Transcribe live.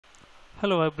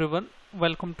Hello everyone,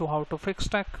 welcome to How to Fix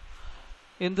Tech.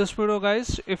 In this video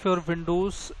guys, if your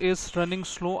Windows is running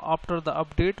slow after the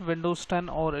update Windows 10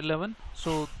 or 11,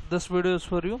 so this video is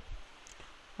for you.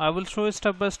 I will show you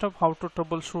step by step how to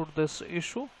troubleshoot this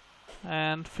issue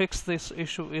and fix this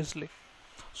issue easily.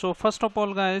 So first of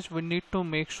all guys, we need to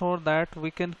make sure that we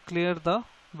can clear the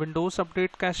Windows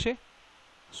update cache.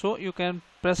 So you can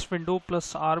press Windows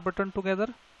plus R button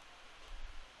together,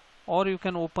 or you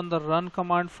can open the run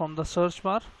command from the search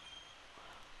bar.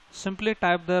 Simply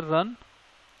type there run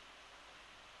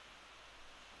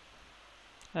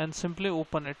and simply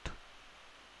open it.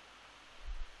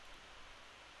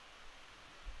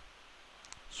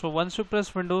 So once you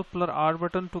press Windows plus R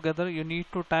button together, you need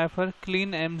to type here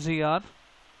clenmgr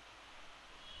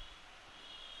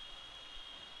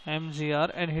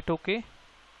and hit OK.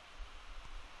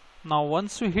 Now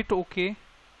once you hit OK,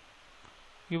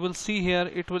 you will see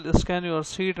here it will scan your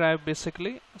C drive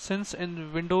basically. Since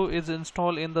in Windows is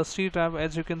installed in the C drive,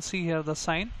 as you can see here the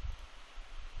sign.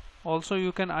 Also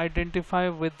you can identify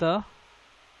with the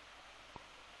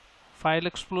file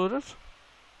explorer.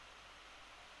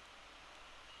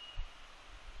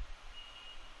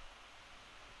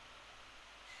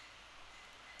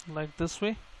 Like this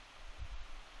way.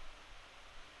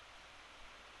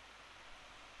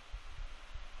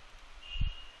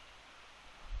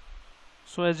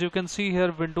 So as you can see here,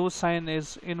 Windows sign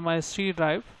is in my C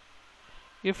drive.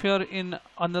 If you are in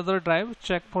another drive,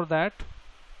 check for that.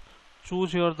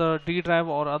 Choose the D drive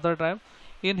or other drive.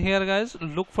 In here guys,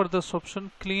 look for this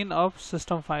option, clean up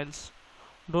system files.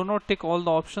 Do not tick all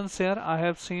the options here. I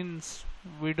have seen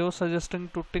videos suggesting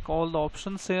to tick all the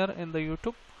options here in the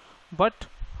YouTube, but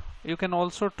you can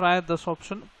also try this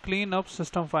option, clean up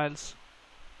system files.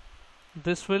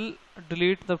 This will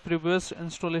delete the previous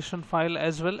installation file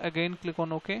as well. Again click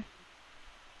on OK.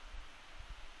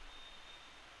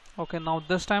 Okay, now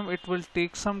this time it will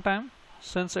take some time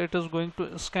since it is going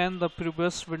to scan the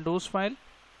previous Windows file.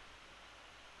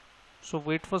 So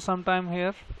wait for some time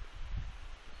here.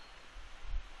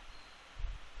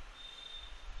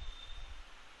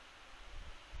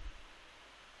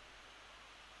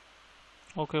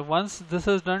 Okay, once this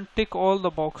is done, tick all the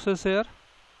boxes here.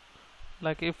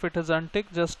 Like if it is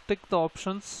unticked, just tick the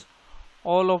options,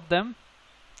 all of them.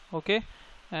 Okay,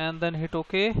 and then hit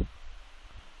OK.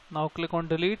 Now click on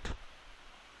delete.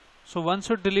 So once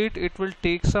you delete, it will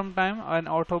take some time and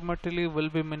automatically will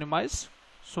be minimized.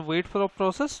 So wait for the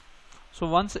process. So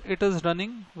once it is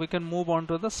running, we can move on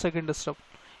to the second step.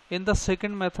 In the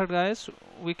second method guys,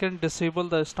 we can disable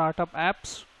the startup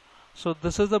apps. So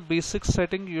this is the basic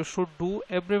setting you should do.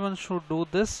 Everyone should do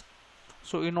this.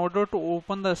 So in order to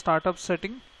open the startup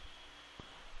setting,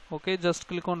 okay, just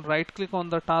right click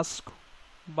on the task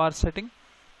bar setting,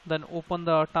 then open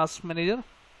the task manager.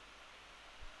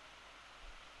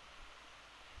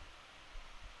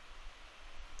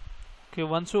 Okay,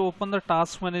 once you open the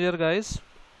task manager guys,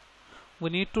 we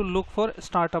need to look for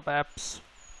startup apps.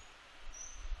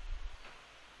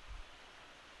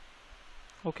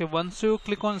 Okay, once you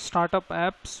click on startup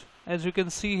apps, as you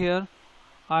can see here,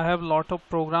 I have lot of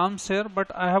programs here, but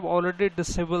I have already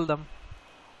disabled them.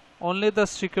 Only the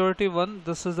security one,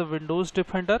 this is the Windows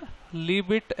Defender. Leave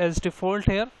it as default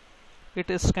here. It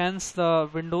scans the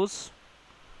Windows,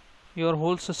 your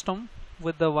whole system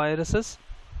with the viruses.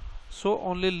 So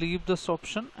only leave this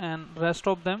option, and rest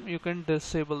of them you can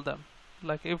disable them.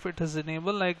 Like if it is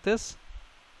enabled like this,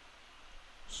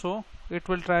 so it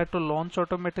will try to launch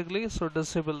automatically, so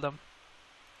disable them.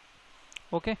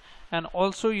 Okay, and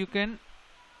also you can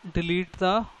delete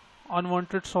the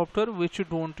unwanted software which you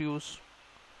don't use.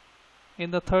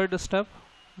 In the third step,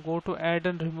 go to add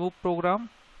and remove program.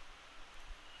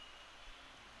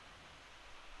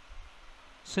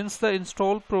 Since the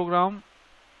installed program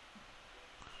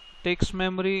takes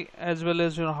memory as well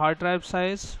as your hard drive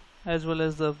size as well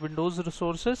as the Windows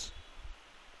resources,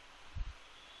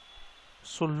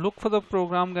 so look for the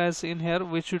program guys in here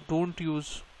which you don't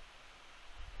use.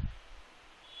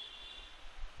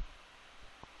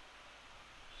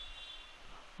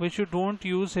 Which you don't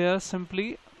use here,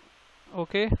 simply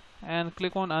okay, and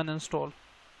click on uninstall.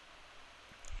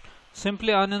 Simply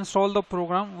uninstall the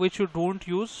program which you don't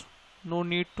use. No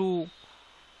need to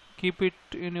keep it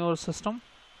in your system.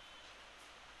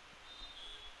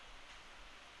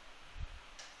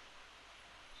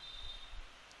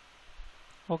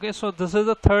 Okay, so this is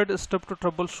the third step to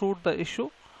troubleshoot the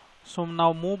issue. So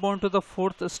now move on to the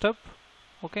fourth step.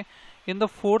 Okay, in the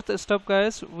fourth step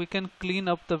guys, we can clean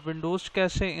up the Windows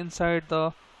cache inside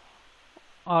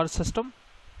our system.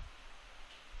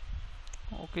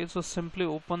 Okay, so simply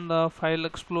open the file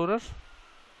explorer.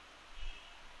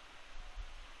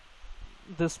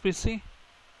 this PC,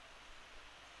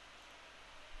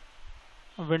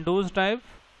 Windows drive,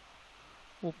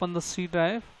 open the C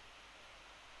drive,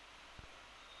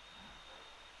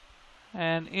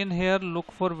 and in here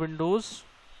look for Windows,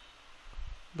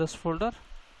 this folder,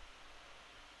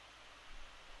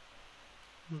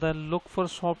 then look for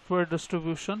software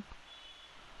distribution,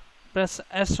 press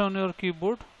S on your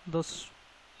keyboard, this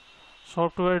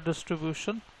software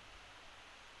distribution.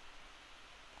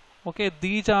 Okay,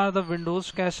 these are the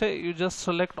Windows cache. You just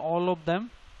select all of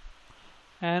them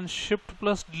and shift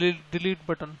plus delete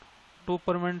button to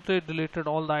permanently deleted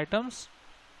all the items.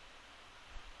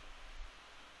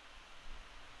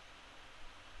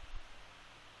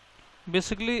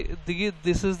 Basically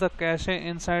this is the cache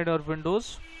inside our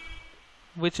Windows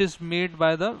which is made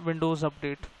by the Windows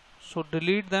update. So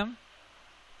delete them.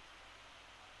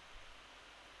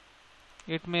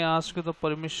 It may ask you the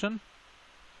permission.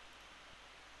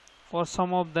 For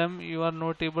some of them you are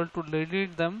not able to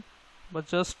delete them, but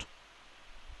just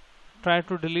try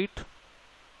to delete.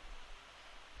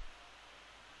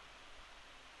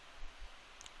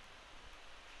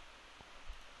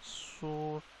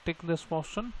 So tick this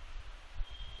option.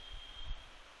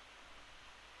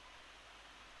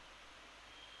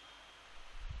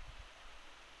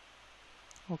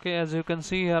 Okay, as you can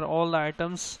see here, all the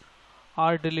items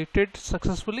are deleted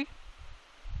successfully.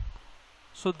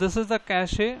 So this is the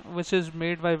cache which is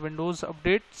made by Windows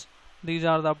updates. These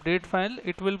are the update file.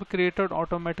 It will be created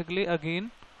automatically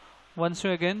again once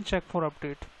you again check for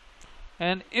update.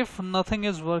 And if nothing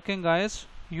is working, guys,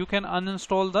 you can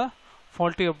uninstall the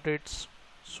faulty updates.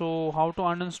 So how to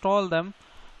uninstall them?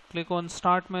 Click on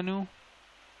Start menu,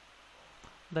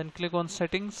 then click on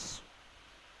Settings.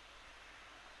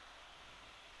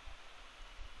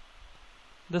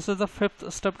 This is the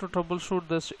fifth step to troubleshoot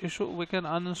this issue. We can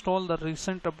uninstall the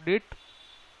recent update.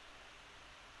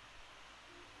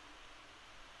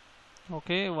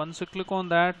 Okay, once you click on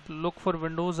that, look for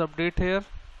Windows update here.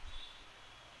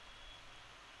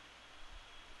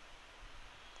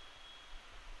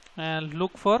 And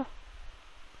look for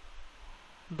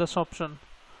this option,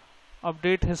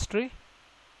 update history.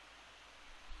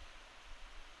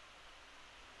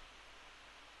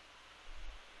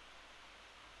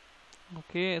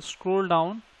 Okay, scroll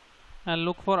down and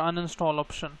look for uninstall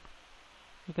option.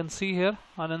 You can see here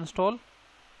uninstall.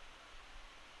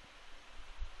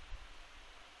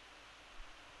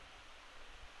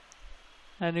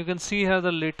 And you can see here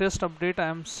the latest update I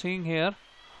am seeing here.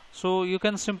 So you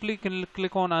can simply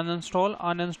click on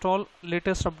uninstall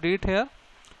latest update here.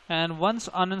 And once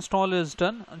uninstall is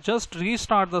done, just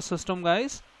restart the system,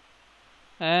 guys,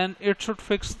 and it should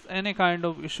fix any kind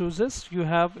of issues you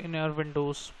have in your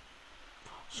Windows.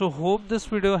 So hope this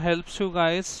video helps you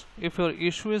guys. If your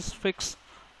issue is fixed,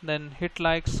 then hit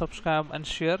like, subscribe and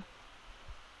share.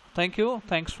 Thank you.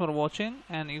 Thanks for watching,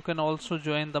 and you can also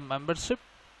join the membership.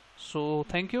 So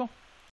thank you.